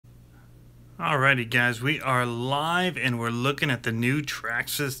Alrighty guys, we are live and we're looking at the new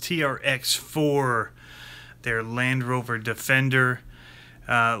Traxxas TRX-4, their Land Rover Defender.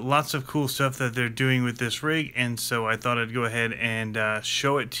 Lots of cool stuff that they're doing with this rig, and so I thought I'd go ahead and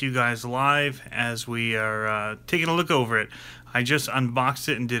show it to you guys live as we are taking a look over it. I just unboxed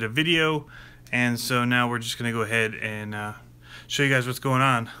it and did a video, and so now we're just going to go ahead and show you guys what's going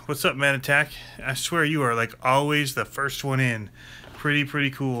on. What's up, Mad Attack? I swear you are like always the first one in. Pretty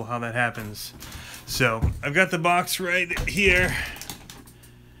cool how that happens. So I've got the box right here,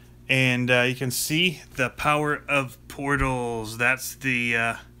 and you can see the power of portals. That's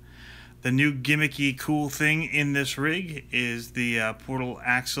the new gimmicky cool thing in this rig is the portal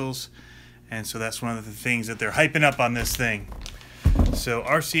axles, and so that's one of the things that they're hyping up on this thing. So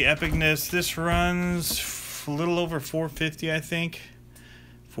RC epicness, this runs a little over 450, I think,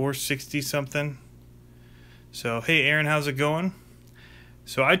 460 something. So hey Aaron, how's it going?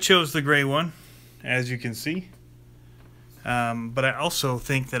 So I chose the gray one, as you can see, but I also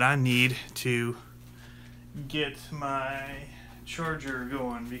think that I need to get my charger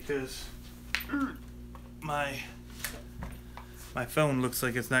going because my phone looks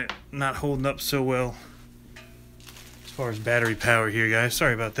like it's not holding up so well as far as battery power here, guys.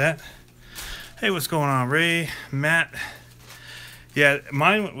 Sorry about that. Hey, what's going on, Ray, Matt? Yeah,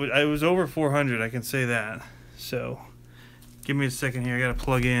 mine, I was over 400, I can say that. So give me a second here, I gotta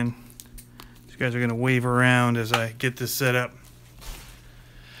plug in. These guys are gonna wave around as I get this set up.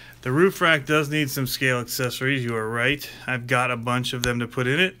 The roof rack does need some scale accessories, you are right. I've got a bunch of them to put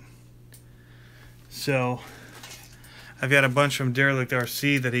in it. So I've got a bunch from Derelict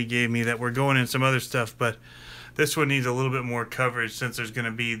RC that he gave me that were going in some other stuff, but this one needs a little bit more coverage since there's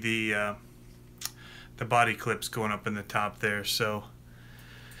gonna be the body clips going up in the top there. So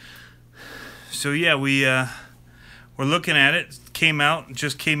yeah, we're looking at it.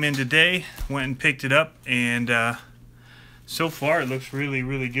 Just came in today, went and picked it up, and so far it looks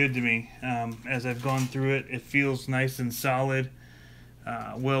really good to me. As I've gone through it, it feels nice and solid,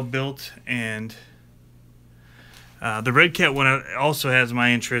 well built, and the Red Cat one also has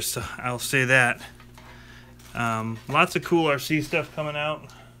my interest, I'll say that. Lots of cool RC stuff coming out.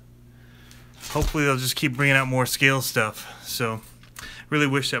 Hopefully they'll just keep bringing out more scale stuff. So really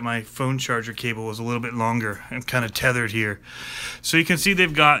wish that my phone charger cable was a little bit longer. I'm kind of tethered here. So you can see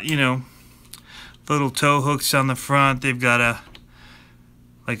they've got, you know, little tow hooks on the front. They've got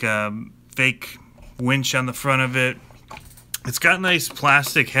a fake winch on the front of it. It's got nice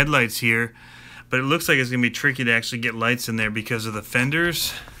plastic headlights here, but it looks like it's gonna be tricky to actually get lights in there because of the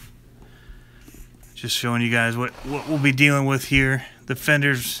fenders. Just showing you guys what we'll be dealing with here. The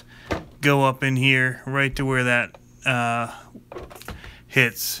fenders go up in here right to where that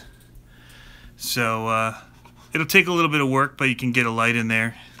hits. So it'll take a little bit of work, but you can get a light in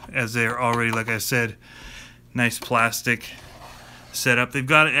there as they're already, like I said, nice plastic setup. They've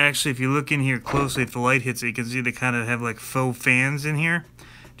got it actually, if you look in here closely, if the light hits it, you can see they kind of have like faux fans in here,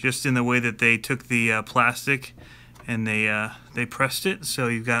 just in the way that they took the plastic and they pressed it. So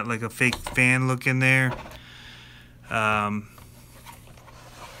you've got like a fake fan look in there.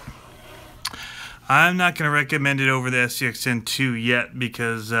 I'm not going to recommend it over the SCXN2 yet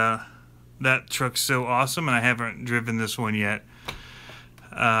because that truck's so awesome and I haven't driven this one yet.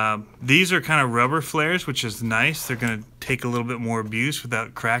 These are kind of rubber flares, which is nice. They're going to take a little bit more abuse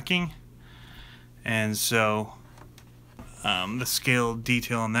without cracking. And so the scale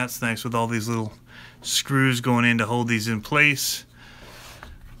detail on that's nice with all these little screws going in to hold these in place.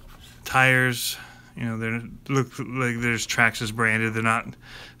 Tires, you know, they look like there's Traxxas branded. They're not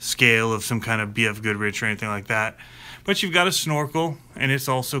scale of some kind of BF Goodrich or anything like that. But you've got a snorkel, and it's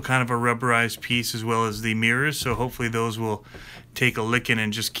also kind of a rubberized piece as well as the mirrors. So hopefully those will take a licking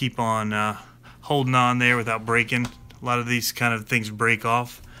and just keep on holding on there without breaking. A lot of these kind of things break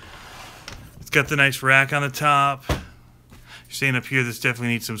off. It's got the nice rack on the top. You're staying up here, this definitely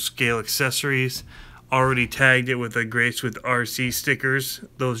needs some scale accessories. Already tagged it with a Grace with RC stickers.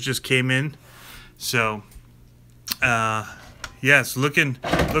 Those just came in. So, yes, looking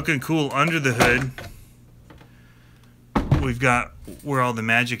cool under the hood. We've got where all the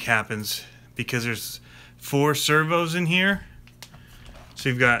magic happens because there's 4 servos in here. So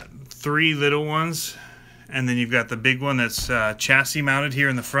you've got 3 little ones, and then you've got the big one that's chassis mounted here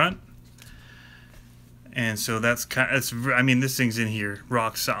in the front. And so I mean, this thing's in here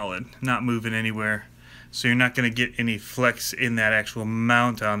rock solid, not moving anywhere. So you're not going to get any flex in that actual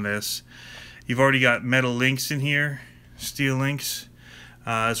mount on this. You've already got metal links in here, steel links,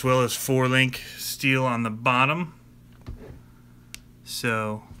 as well as 4-link steel on the bottom.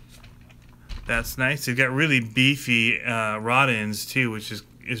 So that's nice. They've got really beefy rod ends too, which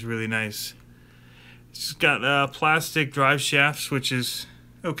is really nice. It's got plastic drive shafts, which is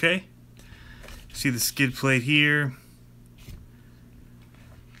okay. See the skid plate here.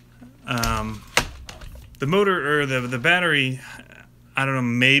 The motor, or the battery, I don't know,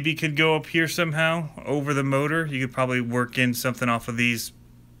 maybe could go up here somehow over the motor. You could probably work in something off of these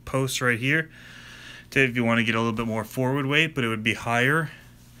posts right here if you want to get a little bit more forward weight, but it would be higher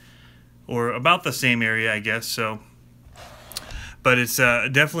or about the same area, I guess. So, but it's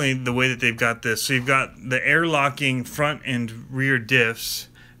definitely the way that they've got this. So you've got the air locking front and rear diffs,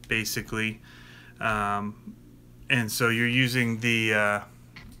 basically, and so you're using the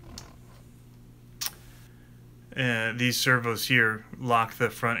these servos here lock the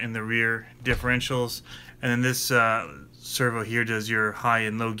front and the rear differentials, and then this servo here does your high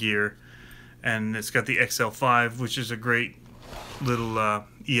and low gear, and it's got the XL5, which is a great little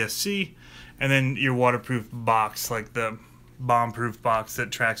ESC, and then your waterproof box, like the bomb-proof box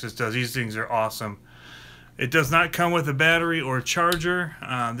that Traxxas does. These things are awesome. It does not come with a battery or charger.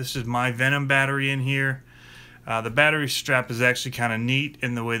 This is my Venom battery in here. The battery strap is actually kind of neat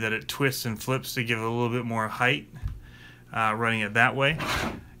in the way that it twists and flips to give it a little bit more height, running it that way.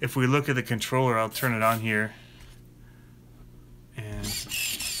 If we look at the controller, I'll turn it on here. And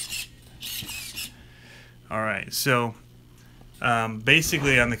alright, so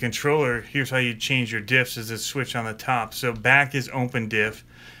basically on the controller, here's how you change your diffs, is this switch on the top. So back is open diff,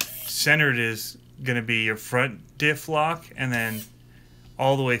 centered is going to be your front diff lock, and then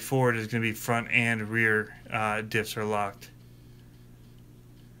all the way forward is going to be front and rear diffs are locked.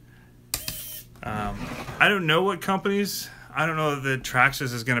 I don't know what companies, I don't know that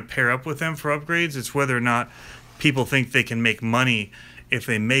Traxxas is going to pair up with them for upgrades. It's whether or not people think they can make money if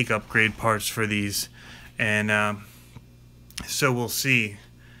they make upgrade parts for these. And so we'll see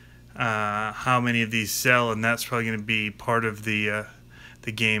how many of these sell, and that's probably going to be part of the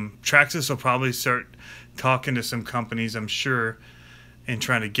game. Traxxas will probably start talking to some companies, I'm sure, and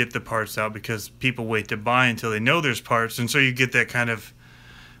trying to get the parts out, because people wait to buy until they know there's parts, and so you get that kind of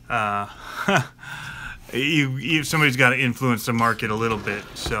somebody's got to influence the market a little bit.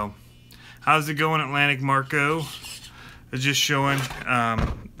 So how's it going, Atlantic Marco? It's just showing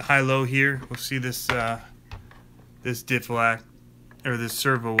high-low here. We'll see this this diff lock, or this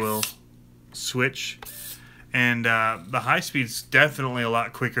servo will switch, and the high speed's definitely a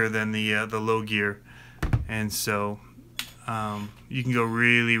lot quicker than the low gear, and so you can go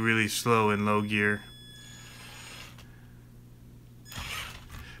really, really slow in low gear.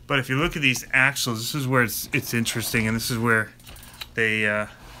 But if you look at these axles, this is where it's interesting, and this is where they're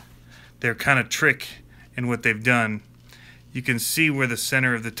kind of trick in what they've done. You can see where the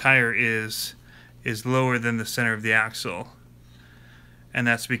center of the tire is lower than the center of the axle, and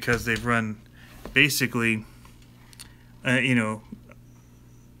that's because they've run basically, you know,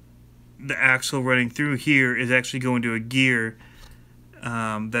 the axle running through here is actually going to a gear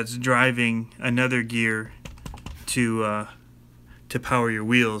that's driving another gear to power your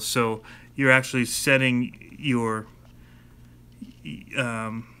wheels. So you're actually setting your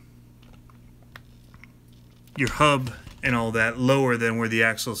hub and all that lower than where the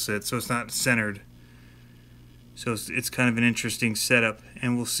axle sits, so it's not centered. So it's kind of an interesting setup,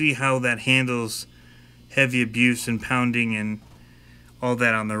 and we'll see how that handles heavy abuse and pounding and all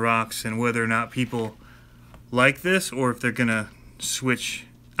that on the rocks, and whether or not people like this, or if they're gonna switch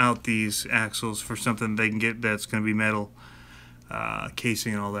out these axles for something they can get that's gonna be metal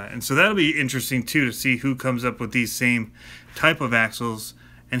casing and all that. And so that'll be interesting too, to see who comes up with these same type of axles,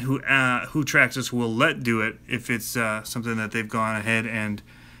 and who Traxxas will let do it, if it's something that they've gone ahead and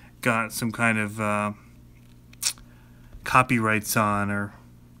got some kind of copyrights on, or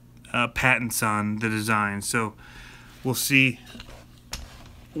patents on the design. So we'll see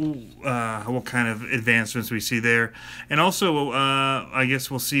what kind of advancements we see there, and also I guess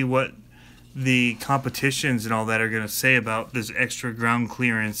we'll see what the competitions and all that are going to say about this extra ground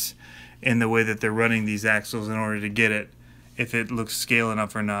clearance in the way that they're running these axles in order to get it, if it looks scale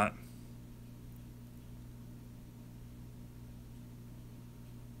enough or not.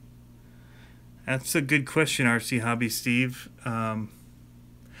 That's a good question, RC Hobby Steve.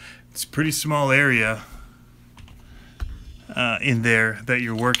 It's a pretty small area in there that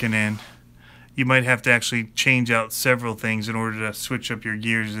you're working in. You might have to actually change out several things in order to switch up your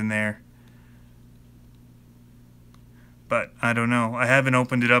gears in there. But I don't know. I haven't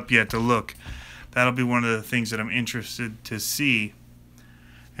opened it up yet to look. That'll be one of the things that I'm interested to see.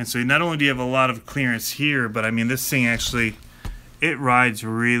 And so not only do you have a lot of clearance here, but I mean, this thing actually, it rides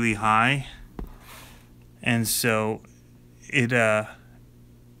really high. And so it's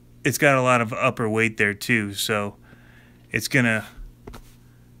got a lot of upper weight there too. So it's gonna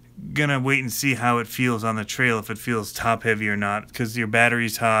gonna wait and see how it feels on the trail, if it feels top heavy or not, because your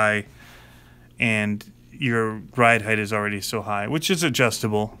battery's high and your ride height is already so high, which is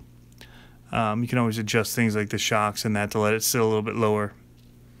adjustable. You can always adjust things like the shocks and that to let it sit a little bit lower.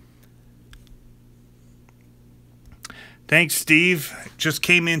 Thanks, Steve. Just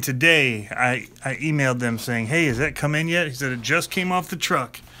came in today. I emailed them saying, hey, has that come in yet? He said it just came off the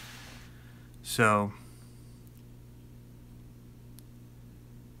truck. So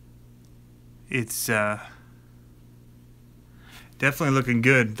it's definitely looking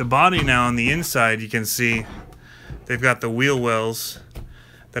good. The body now on the inside, you can see they've got the wheel wells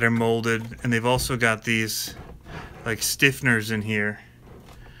that are molded, and they've also got these like stiffeners in here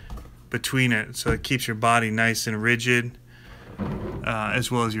between it, so it keeps your body nice and rigid, as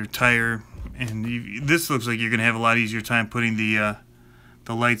well as your tire. And this looks like you're gonna have a lot easier time putting the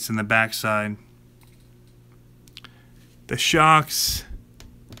lights in the backside. The shocks,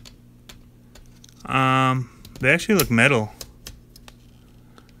 they actually look metal.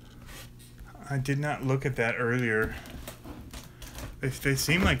 I did not look at that earlier. They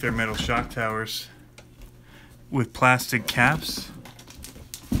seem like they're metal shock towers with plastic caps.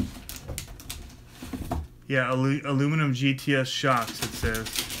 Yeah, aluminum GTS shocks, it says.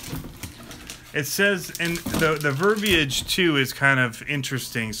 It says, and the verbiage too is kind of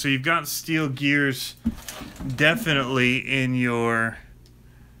interesting. So you've got steel gears definitely in your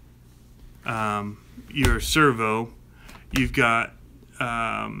servo. You've got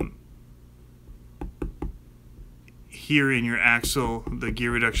here in your axle, the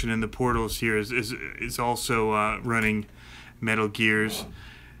gear reduction in the portals here is also running metal gears.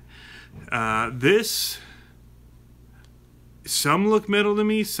 Some look metal to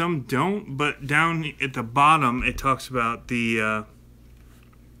me, some don't, but down at the bottom it talks about the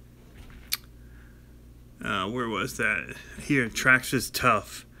where was that? Here, Traxxas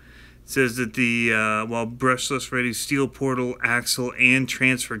Tough. It says that the while brushless ready steel portal, axle, and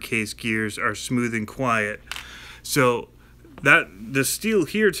transfer case gears are smooth and quiet. So that the steel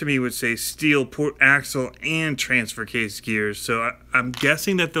here to me would say steel axle and transfer case gears. So I'm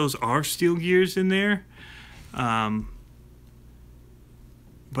guessing that those are steel gears in there.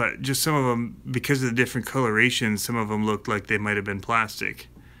 But just some of them, because of the different coloration, some of them looked like they might have been plastic.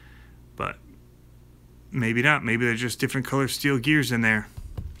 But maybe not. Maybe they're just different color steel gears in there.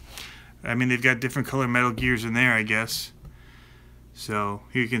 I mean, they've got different color metal gears in there, I guess. So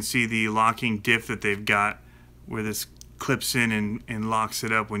here you can see the locking diff that they've got, where this clips in and locks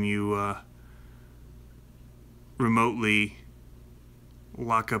it up when you remotely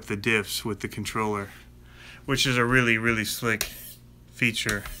lock up the diffs with the controller, which is a really, really slick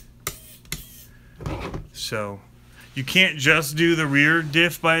feature. So you can't just do the rear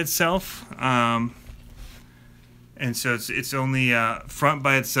diff by itself, and so it's only front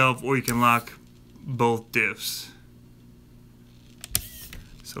by itself, or you can lock both diffs.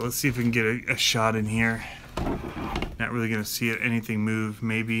 So let's see if we can get a shot in here. Not really gonna see anything move.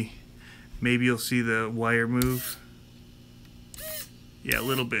 Maybe you'll see the wire move. Yeah, a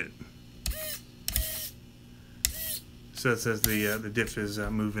little bit. So it says the diff is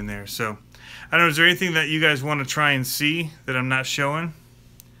moving there. So I don't know, is there anything that you guys want to try and see that I'm not showing?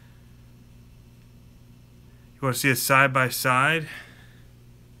 You want to see a side by side?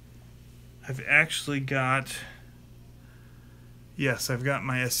 I've actually got, yes, I've got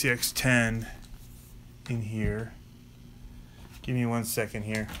my SCX10 in here. Give me 1 second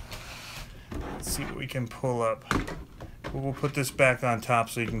here. Let's see what we can pull up. We'll put this back on top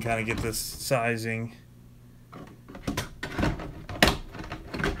so you can kind of get this sizing.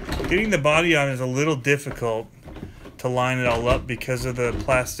 Getting the body on is a little difficult to line it all up because of the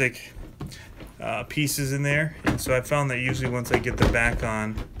plastic pieces in there. And so I found that usually once I get the back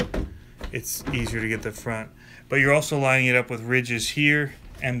on, it's easier to get the front. But you're also lining it up with ridges here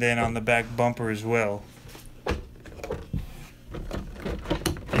and then on the back bumper as well.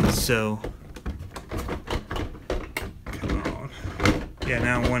 And so, come on. Yeah,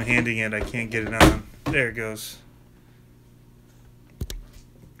 now I'm one-handing it. I can't get it on. There it goes.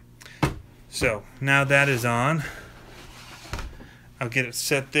 So now that is on. I'll get it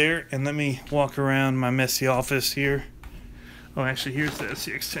set there, and let me walk around my messy office here. Oh, actually, here's the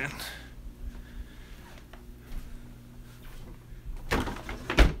SCX10.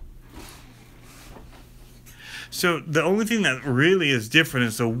 So the only thing that really is different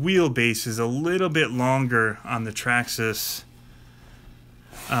is the wheelbase is a little bit longer on the Traxxas,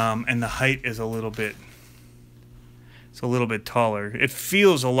 and the height is a little bit taller. It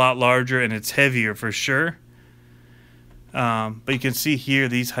feels a lot larger and it's heavier for sure. But you can see here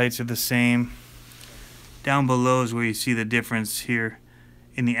these heights are the same. Down below is where you see the difference here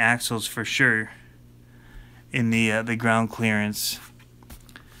in the axles for sure. In the ground clearance.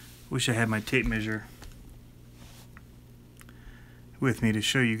 Wish I had my tape measure with me to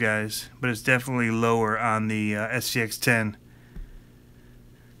show you guys, but it's definitely lower on the SCX10.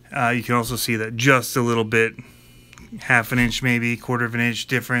 You can also see that just a little bit, half an inch maybe, quarter of an inch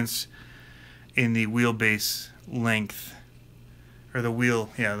difference in the wheelbase length, or the wheel,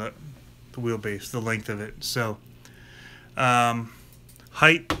 yeah, the wheelbase, the length of it. So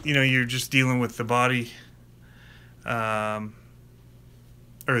height, you know, you're just dealing with the body, or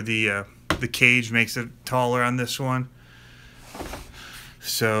the cage makes it taller on this one.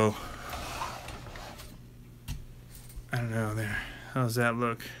 So I don't know there. How does that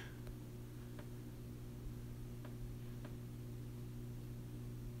look?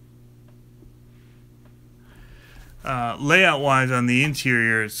 Layout wise on the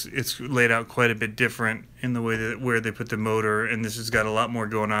interior, it's laid out quite a bit different in the way that where they put the motor, and this has got a lot more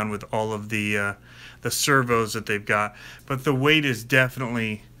going on with all of the servos that they've got. But the weight is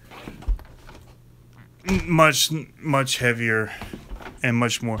definitely much heavier and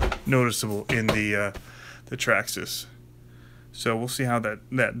much more noticeable in the Traxxas. So we'll see how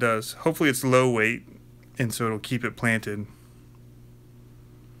that does. Hopefully it's low weight, and so it'll keep it planted.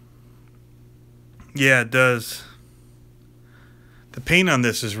 Yeah, it does. The paint on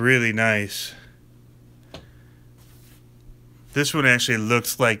this is really nice. This one actually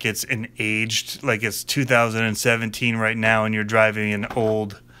looks like it's an aged, like it's 2017 right now, and you're driving an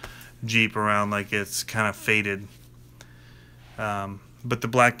old Jeep around like it's kind of faded. But the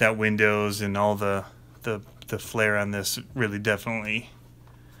blacked out windows and all the flare on this really definitely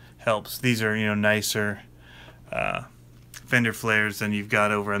helps. These are, you know, nicer fender flares than you've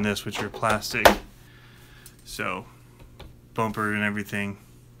got over on this, which are plastic. So bumper and everything,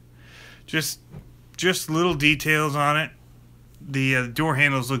 just little details on it. The door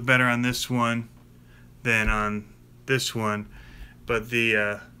handles look better on this one than on this one, but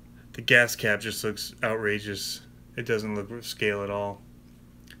the gas cap just looks outrageous. It doesn't look scale at all.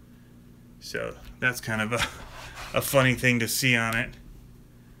 So that's kind of a funny thing to see on it.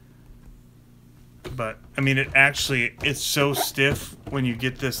 But I mean, it's so stiff when you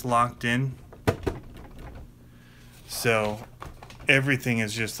get this locked in. So everything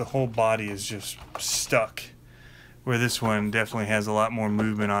is just, the whole body is just stuck, where this one definitely has a lot more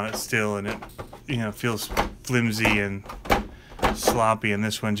movement on it still, and it, you know, feels flimsy and sloppy, and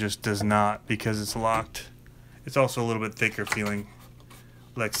this one just does not because it's locked. It's also a little bit thicker feeling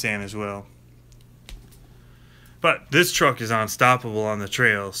Lexan as well. But this truck is unstoppable on the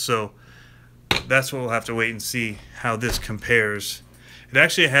trail, so that's what we'll have to wait and see how this compares. It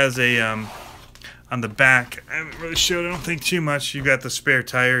actually has a on the back, I haven't really showed, I don't think, too much. You got the spare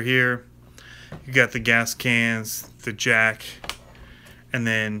tire here, you got the gas cans, the jack, and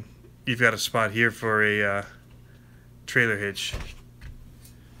then you've got a spot here for a trailer hitch.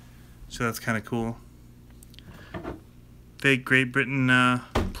 So that's kind of cool. Fake Great Britain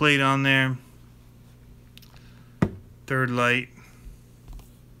plate on there. Third light,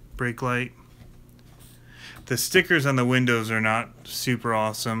 brake light. The stickers on the windows are not super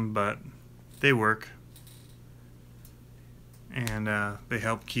awesome, but they work, and they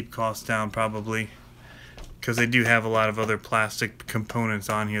help keep costs down probably, because they do have a lot of other plastic components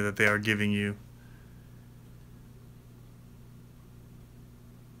on here that they are giving you.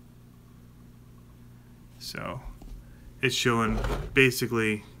 So it's showing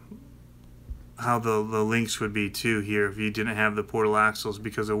basically how the links would be too here if you didn't have the portal axles,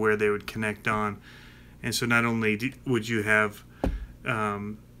 because of where they would connect on. And so not only would you have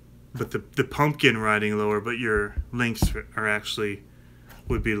but the pumpkin riding lower, but your links are actually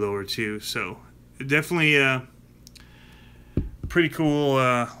would be lower too. So definitely a pretty cool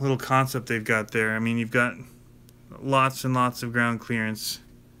little concept they've got there. I mean, you've got lots and lots of ground clearance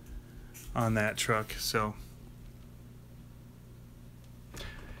on that truck. So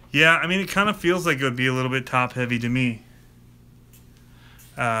yeah, I mean, it kind of feels like it would be a little bit top heavy to me.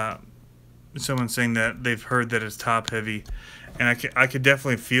 Someone's saying that they've heard that it's top heavy, and I could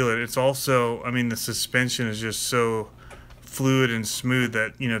definitely feel it. It's also, I mean, the suspension is just so fluid and smooth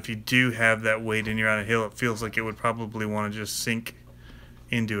that, you know, if you do have that weight and you're on a hill, it feels like it would probably want to just sink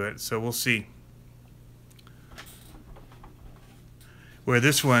into it. So we'll see. Where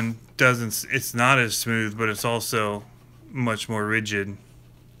this one doesn't, it's not as smooth, but it's also much more rigid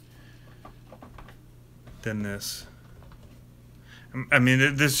than this. I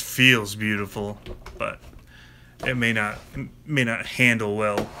mean, this feels beautiful, but it may not handle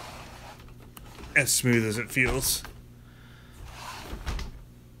well as smooth as it feels.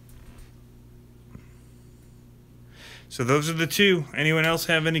 So those are the two. Anyone else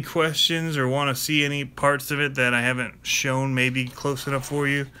have any questions or want to see any parts of it that I haven't shown maybe close enough for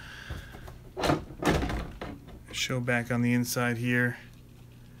you? Show back on the inside here.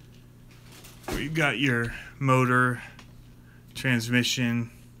 Where you've got your motor,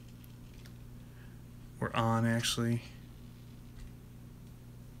 transmission. We're on actually.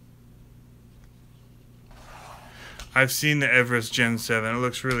 I've seen the Everest Gen 7. It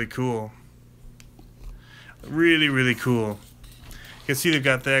looks really cool. Really, really cool. You can see they've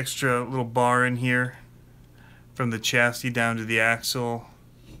got the extra little bar in here from the chassis down to the axle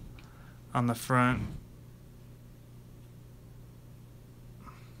on the front.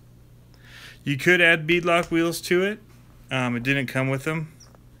 You could add beadlock wheels to it. It didn't come with them.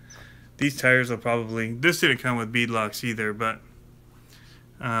 These tires will probably... This didn't come with beadlocks either, but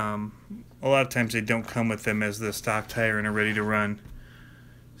a lot of times they don't come with them as the stock tire and are ready to run.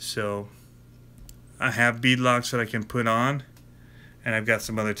 So I have beadlocks that I can put on, and I've got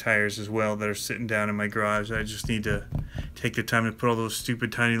some other tires as well that are sitting down in my garage. I just need to take the time to put all those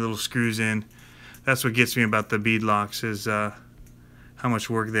stupid tiny little screws in. That's what gets me about the beadlocks, is how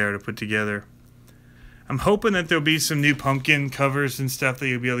much work they are to put together. I'm hoping that there'll be some new pumpkin covers and stuff that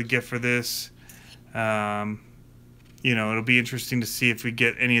you'll be able to get for this. You know, it'll be interesting to see if we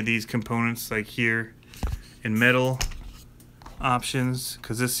get any of these components like here in metal options,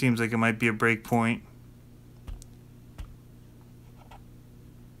 because this seems like it might be a break point.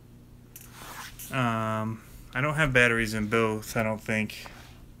 I don't have batteries in both, I don't think,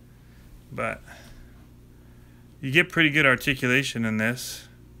 but you get pretty good articulation in this.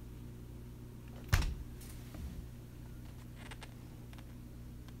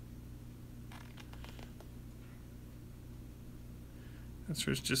 That's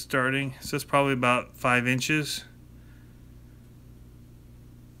where it's just starting. So it's probably about 5 inches.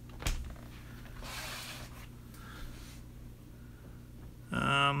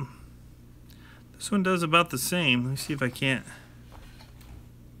 This one does about the same. Let me see if I can't.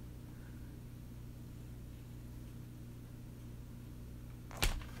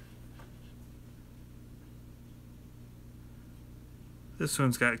 This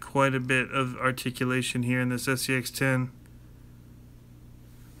one's got quite a bit of articulation here in this SCX-10.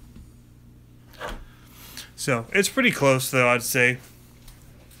 So it's pretty close though, I'd say.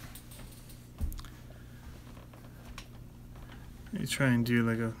 Let me try and do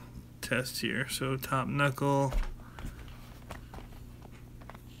like a test here. So top knuckle.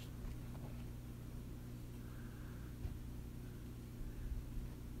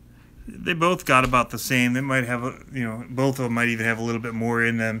 They both got about the same. They might have, you know, both of them might even have a little bit more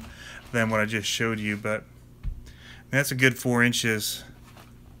in them than what I just showed you, but that's a good 4 inches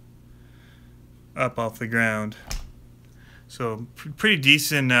up off the ground. So pretty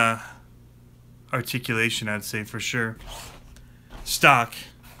decent articulation, I'd say, for sure. Stock.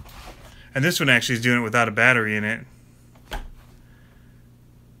 And this one actually is doing it without a battery in it.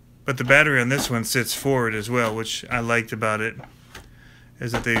 But the battery on this one sits forward as well, which I liked about it,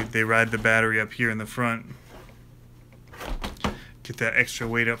 is that they ride the battery up here in the front. Get that extra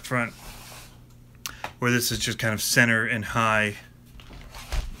weight up front, where this is just kind of center and high.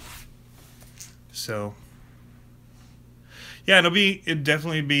 So yeah, it'd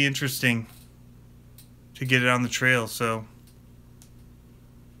definitely be interesting to get it on the trail. So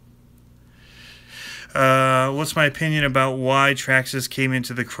what's my opinion about why Traxxas came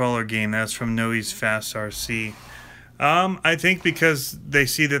into the crawler game? That's from Noe's Fast RC. I think because they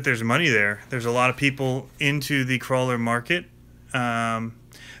see that there's money there. There's a lot of people into the crawler market.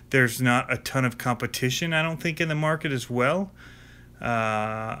 There's not a ton of competition, I don't think, in the market as well.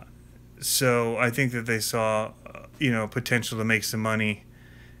 So I think that they saw, you know, potential to make some money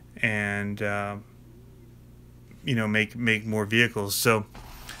and, you know, make more vehicles. So,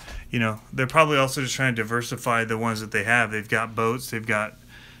 you know, they're probably also just trying to diversify the ones that they have. They've got boats, they've got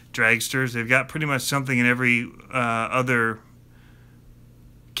dragsters, they've got pretty much something in every other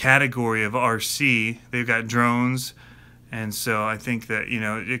category of RC. They've got drones, and so I think that, you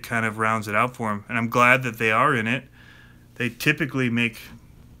know, it kind of rounds it out for them. And I'm glad that they are in it. They typically make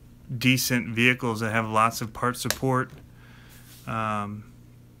decent vehicles that have lots of part support.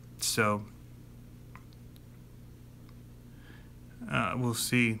 So we'll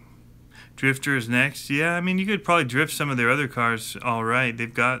see. Drifter is next. Yeah, I mean, you could probably drift some of their other cars all right.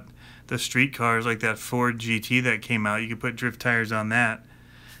 They've got the street cars like that Ford GT that came out. You could put drift tires on that,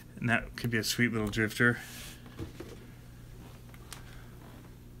 and that could be a sweet little drifter.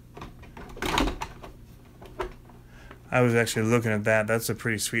 I was actually looking at that. That's a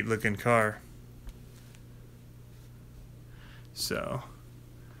pretty sweet looking car. So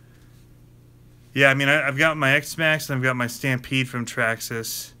Yeah, I mean, I've got my X-Max and I've got my Stampede from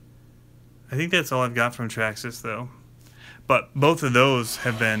Traxxas. I think that's all I've got from Traxxas, though. But both of those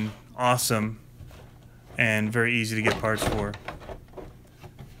have been awesome and very easy to get parts for.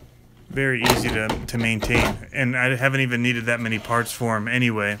 Very easy to maintain. And I haven't even needed that many parts for them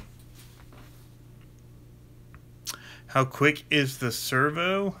anyway. How quick is the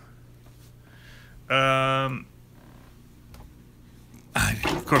servo? Of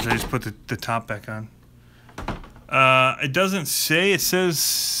course, I just put the top back on. It doesn't say. It says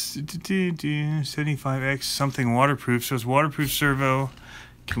 75X something waterproof. So it's waterproof servo.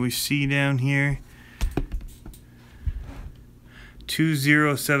 Can we see down here?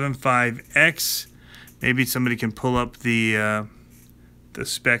 2075X. Maybe somebody can pull up the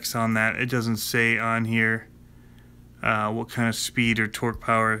specs on that. It doesn't say on here what kind of speed or torque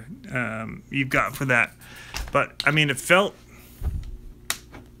power you've got for that. But I mean, it felt.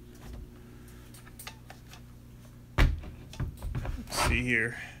 Let's see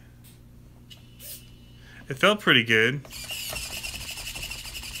here. It felt pretty good.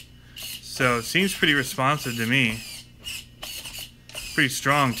 So it seems pretty responsive to me. Pretty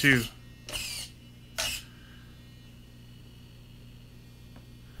strong too.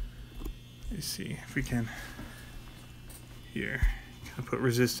 Let's see if we can. Here, gonna put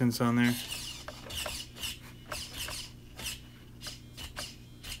resistance on there.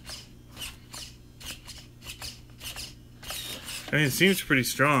 I mean, it seems pretty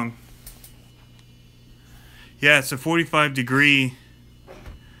strong. Yeah, it's a 45-degree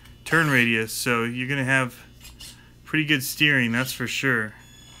turn radius, so you're gonna have pretty good steering, that's for sure.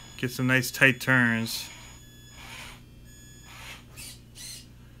 Get some nice tight turns.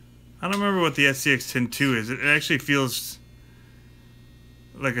 I don't remember what the SCX-10-2 is. It actually feels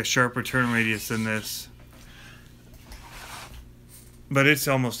like a sharper turn radius than this. But it's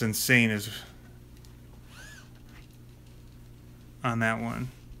almost insane as on that one.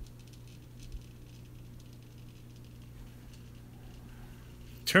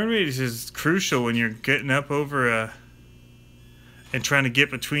 Turn radius is crucial when you're getting up over and trying to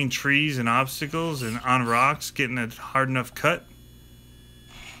get between trees and obstacles and on rocks, getting a hard enough cut.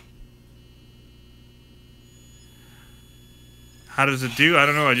 How does it do? I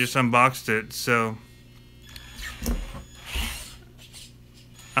don't know. I just unboxed it, so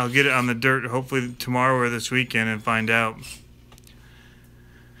I'll get it on the dirt hopefully tomorrow or this weekend and find out.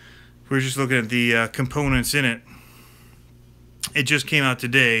 We're just looking at the components in it. It just came out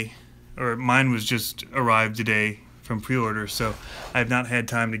today, or mine was just arrived today from pre-order, so I have not had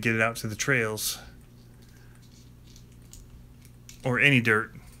time to get it out to the trails or any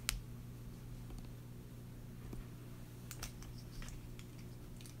dirt.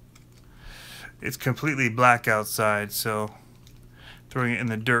 It's completely black outside, so throwing it in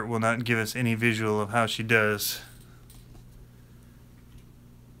the dirt will not give us any visual of how she does.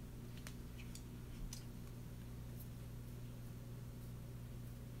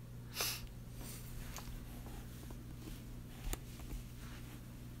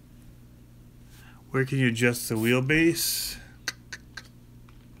 Where can you adjust the wheelbase?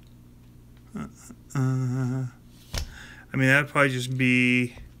 I mean, that'd probably just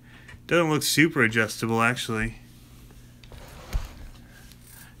be... Doesn't look super adjustable, actually.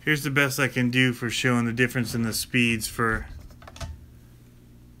 Here's the best I can do for showing the difference in the speeds for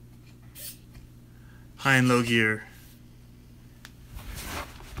high and low gear.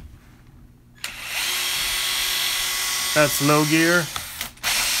 That's low gear.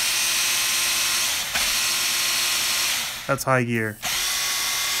 That's high gear.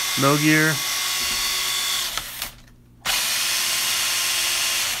 Low gear.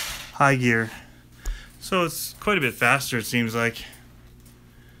 High gear. So it's quite a bit faster, it seems like.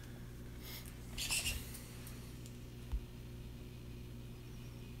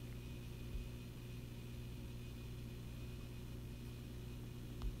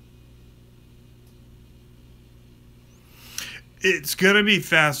 It's going to be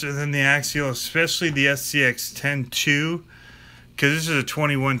faster than the Axial, especially the SCX-10-2, because this is a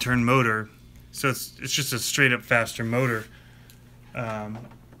 21-turn motor, so it's just a straight-up faster motor.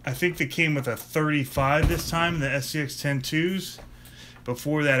 I think they came with a 35 this time, the SCX-10-2s.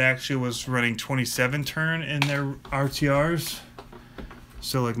 Before that, actually was running 27-turn in their RTRs.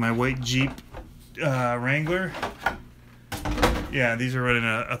 So like my white Jeep Wrangler. Yeah, these are running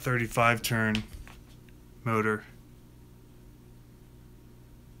a 35-turn motor.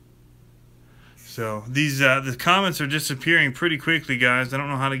 So these the comments are disappearing pretty quickly, guys. I don't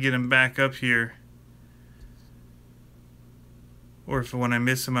know how to get them back up here. Or if when I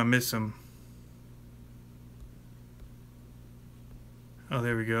miss them, I miss them. Oh,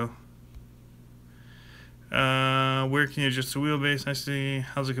 there we go. Where can you adjust the wheelbase? I see.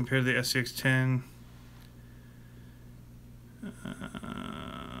 How's it compared to the SCX10?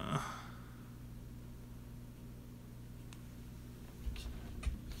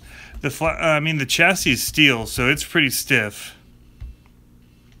 The chassis is steel, so it's pretty stiff.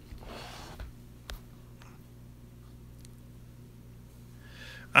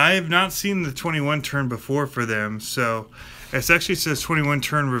 I have not seen the 21 turn before for them, so it actually says 21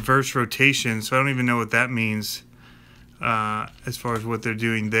 turn reverse rotation, so I don't even know what that means as far as what they're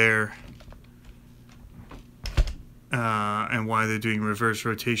doing there and why they're doing reverse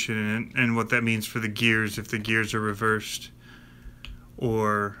rotation and what that means for the gears, if the gears are reversed,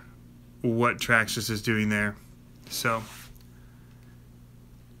 or what Traxxas is doing there. So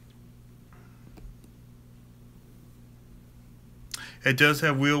it does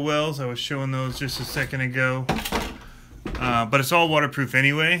have wheel wells. I was showing those just a second ago. But it's all waterproof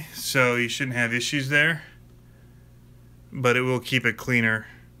anyway, so you shouldn't have issues there. But it will keep it cleaner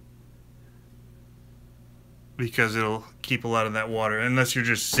because it'll keep a lot of that water, unless you're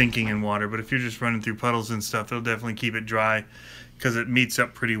just sinking in water. But if you're just running through puddles and stuff, it'll definitely keep it dry because it meets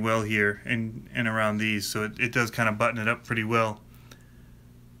up pretty well here and around these. So it does kind of button it up pretty well.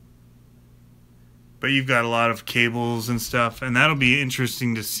 But you've got a lot of cables and stuff, and that'll be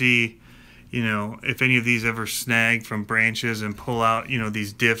interesting to see, you know, if any of these ever snag from branches and pull out, you know,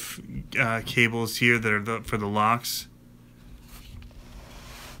 these diff cables here that are for the locks.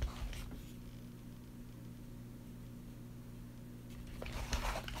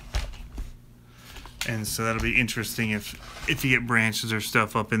 And so that'll be interesting if you get branches or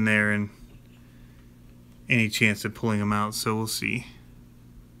stuff up in there and any chance of pulling them out. So we'll see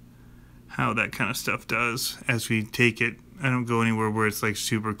how that kind of stuff does as we take it. I don't go anywhere where it's like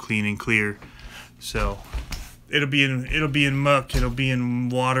super clean and clear. So it'll be in muck, it'll be in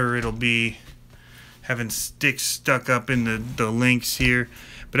water, it'll be having sticks stuck up in the links here.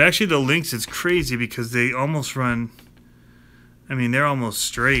 But actually the links, it's crazy because they almost run, I mean, they're almost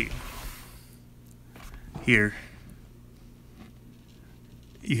straight here.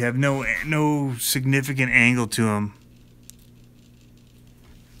 You have no significant angle to them.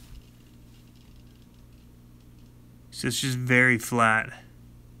 So it's just very flat.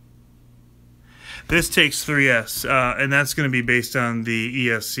 This takes 3S, and that's going to be based on the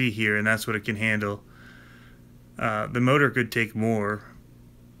ESC here, and that's what it can handle. The motor could take more,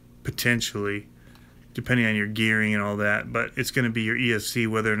 potentially, depending on your gearing and all that, but it's going to be your ESC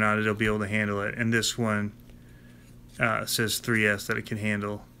whether or not it'll be able to handle it. And this one says 3S that it can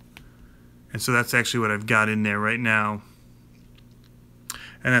handle. And so that's actually what I've got in there right now.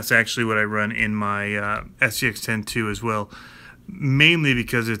 And that's actually what I run in my SCX10-2 as well, mainly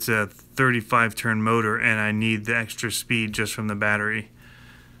because it's a 35 turn motor and I need the extra speed just from the battery,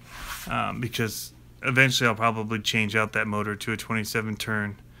 because eventually I'll probably change out that motor to a 27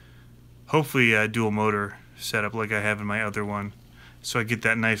 turn, hopefully a dual motor setup like I have in my other one, so I get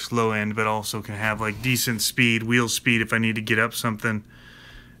that nice low end but also can have like decent speed, wheel speed, if I need to get up something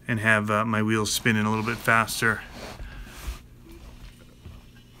and have my wheels spinning a little bit faster.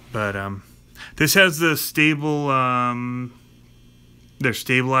 But this has the stable, their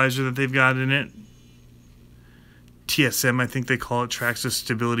stabilizer that they've got in it. TSM, I think they call it, Traxxas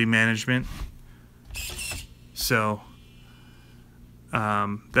Stability Management. So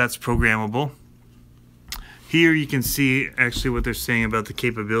that's programmable. Here you can see actually what they're saying about the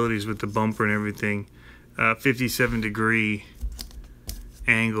capabilities with the bumper and everything. 57-degree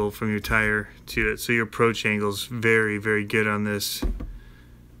angle from your tire to it. So your approach angle is very, very good on this.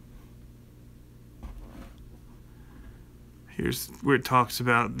 Here's where it talks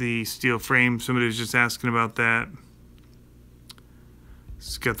about the steel frame. Somebody was just asking about that.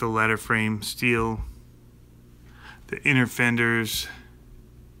 It's got the ladder frame steel, the inner fenders.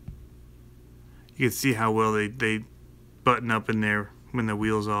 You can see how well they button up in there when the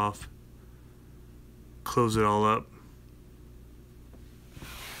wheel's off. Close it all up.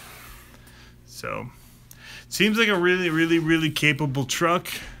 So, seems like a really capable truck.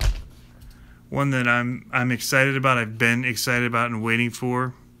 One that I'm excited about. I've been excited about and waiting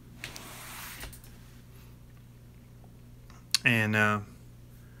for. And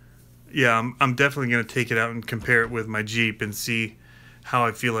yeah, I'm definitely going to take it out and compare it with my Jeep and see how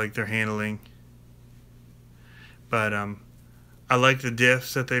I feel like they're handling. But I like the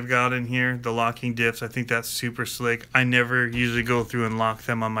diffs that they've got in here, the locking diffs. I think that's super slick. I never usually go through and lock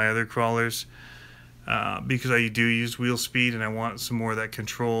them on my other crawlers because I do use wheel speed and I want some more of that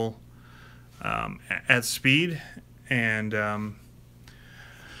control at speed, and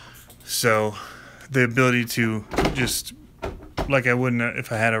so the ability to just like I wouldn't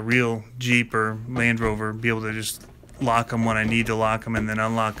if I had a real Jeep or Land Rover, be able to just lock them when I need to lock them and then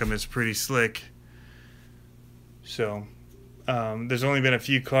unlock them. Is pretty slick. So there's only been a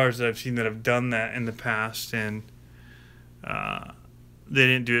few cars that I've seen that have done that in the past, and they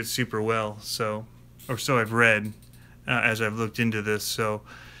didn't do it super well. So, or so I've read as I've looked into this. So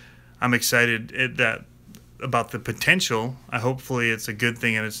I'm excited about the potential. Hopefully it's a good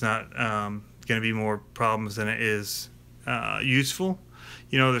thing and it's not going to be more problems than it is useful.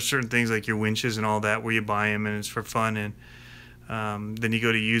 You know, there's certain things like your winches and all that where you buy them and it's for fun, and then you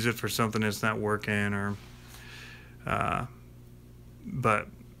go to use it for something that's not working, or but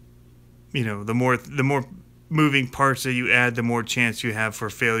you know, the more moving parts that you add, the more chance you have for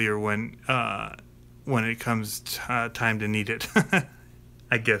failure when it comes time to need it.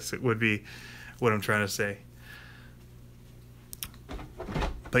 I guess it would be what I'm trying to say.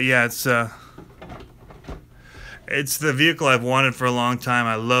 But yeah, it's the vehicle I've wanted for a long time.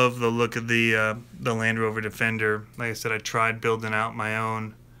 I love the look of the Land Rover Defender. Like I said, I tried building out my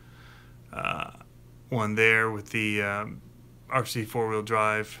own one there with the RC four-wheel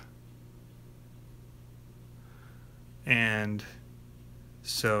drive, and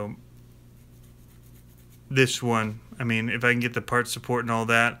so this one, I mean, if I can get the part support and all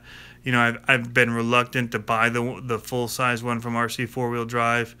that, you know, I've been reluctant to buy the full-size one from RC four-wheel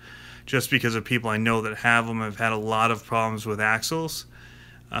drive, just because of people I know that have them. I've had a lot of problems with axles,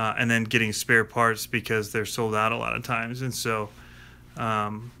 and then getting spare parts because they're sold out a lot of times, and so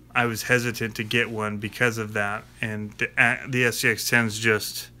I was hesitant to get one because of that. And the SCX-10s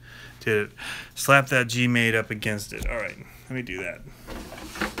just did it. Slap that G-Mate up against it. All right, let me do that.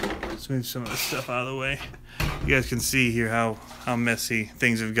 Let's move some of this stuff out of the way. You guys can see here how messy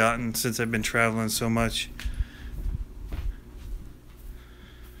things have gotten since I've been traveling so much.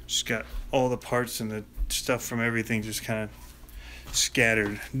 Just got all the parts and the stuff from everything just kind of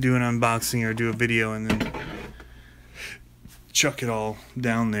scattered. Do an unboxing or do a video and then chuck it all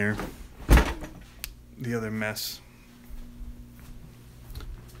down there. The other mess.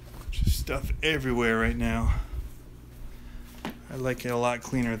 Just stuff everywhere right now. I like it a lot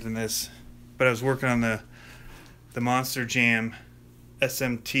cleaner than this. But I was working on the Monster Jam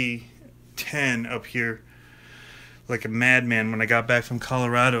SMT 10 up here like a madman when I got back from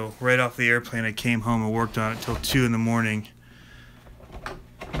Colorado. Right off the airplane, I came home and worked on it till 2 in the morning.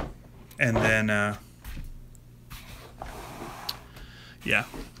 And then yeah,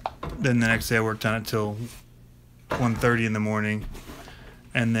 then the next day I worked on it till 1:30 in the morning,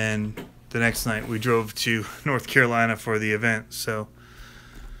 and then the next night we drove to North Carolina for the event. So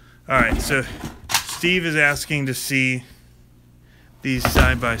alright, so Steve is asking to see these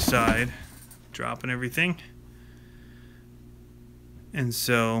side by side, dropping everything. And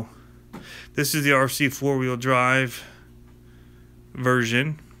so this is the RC four-wheel drive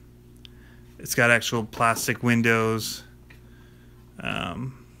version. It's got actual plastic windows.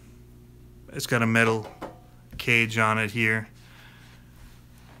 It's got a metal cage on it here.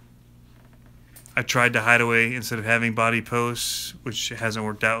 I tried to hide away instead of having body posts, which hasn't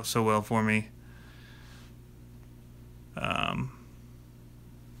worked out so well for me.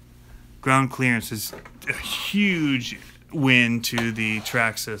 Ground clearance is a huge win to the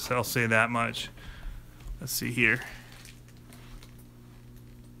Traxxas, I'll say that much. Let's see here.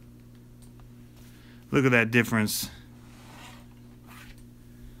 Look at that difference.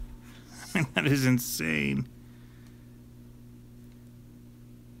 That is insane.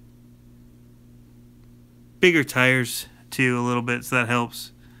 Bigger tires too a little bit, so that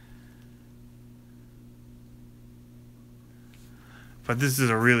helps. But this is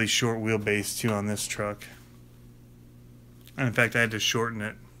a really short wheelbase too on this truck. And in fact, I had to shorten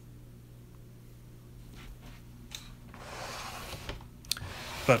it.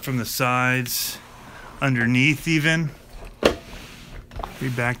 But from the sides, underneath even, we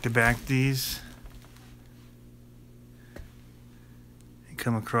back to back these and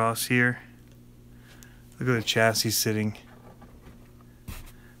come across here. Look at the chassis sitting.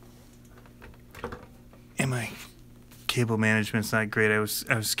 And my cable management's not great. I was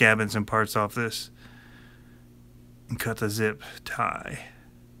scabbing some parts off this and cut the zip tie.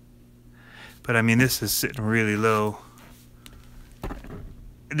 But I mean, this is sitting really low.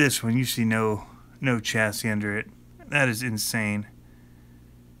 This one, you see no chassis under it. That is insane.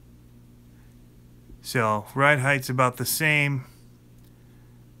 So ride height's about the same.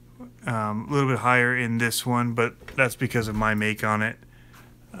 A little bit higher in this one, but that's because of my make on it.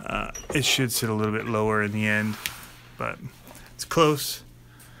 It should sit a little bit lower in the end, but it's close.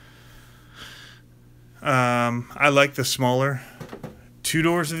 I like the smaller 2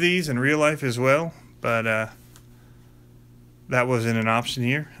 doors of these in real life as well, but that wasn't an option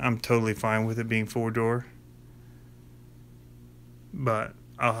here, I'm totally fine with it being 4-door. But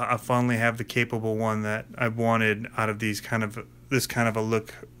I'll finally have the capable one that I wanted out of this kind of a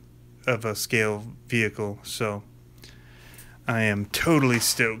look of a scale vehicle. So I am totally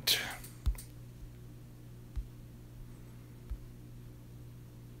stoked.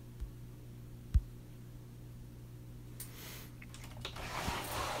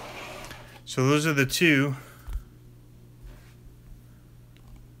 So those are the two.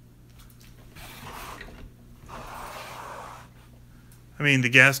 I mean, the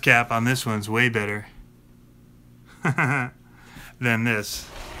gas cap on this one's way better than this.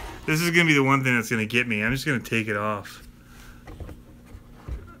 This is going to be the one thing that's going to get me. I'm just going to take it off.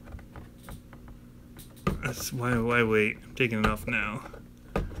 That's why wait? I'm taking it off now.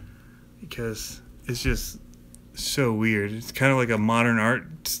 Because it's just so weird. It's kind of like a modern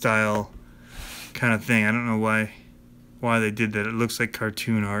art style kind of thing. I don't know why they did that. It looks like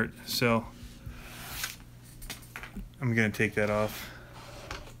cartoon art. So I'm going to take that off.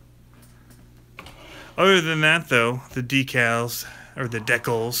 Other than that, though, the decals, or the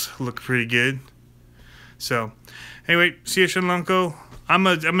decals, look pretty good. So, anyway, see you, Shanlanko. I'm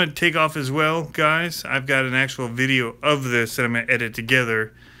gonna take off as well, guys. I've got an actual video of this that I'm going to edit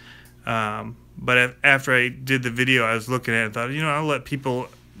together. But after I did the video, I was looking at it and thought, you know, I'll let people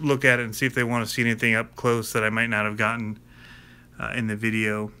look at it and see if they want to see anything up close that I might not have gotten in the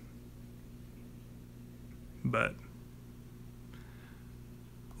video. But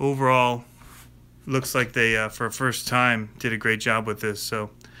overall, looks like they, for a first time, did a great job with this. So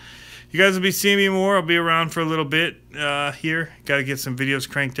you guys will be seeing me more. I'll be around for a little bit here. Got to get some videos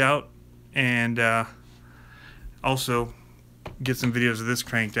cranked out, and also get some videos of this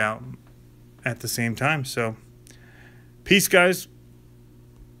cranked out at the same time. So peace, guys.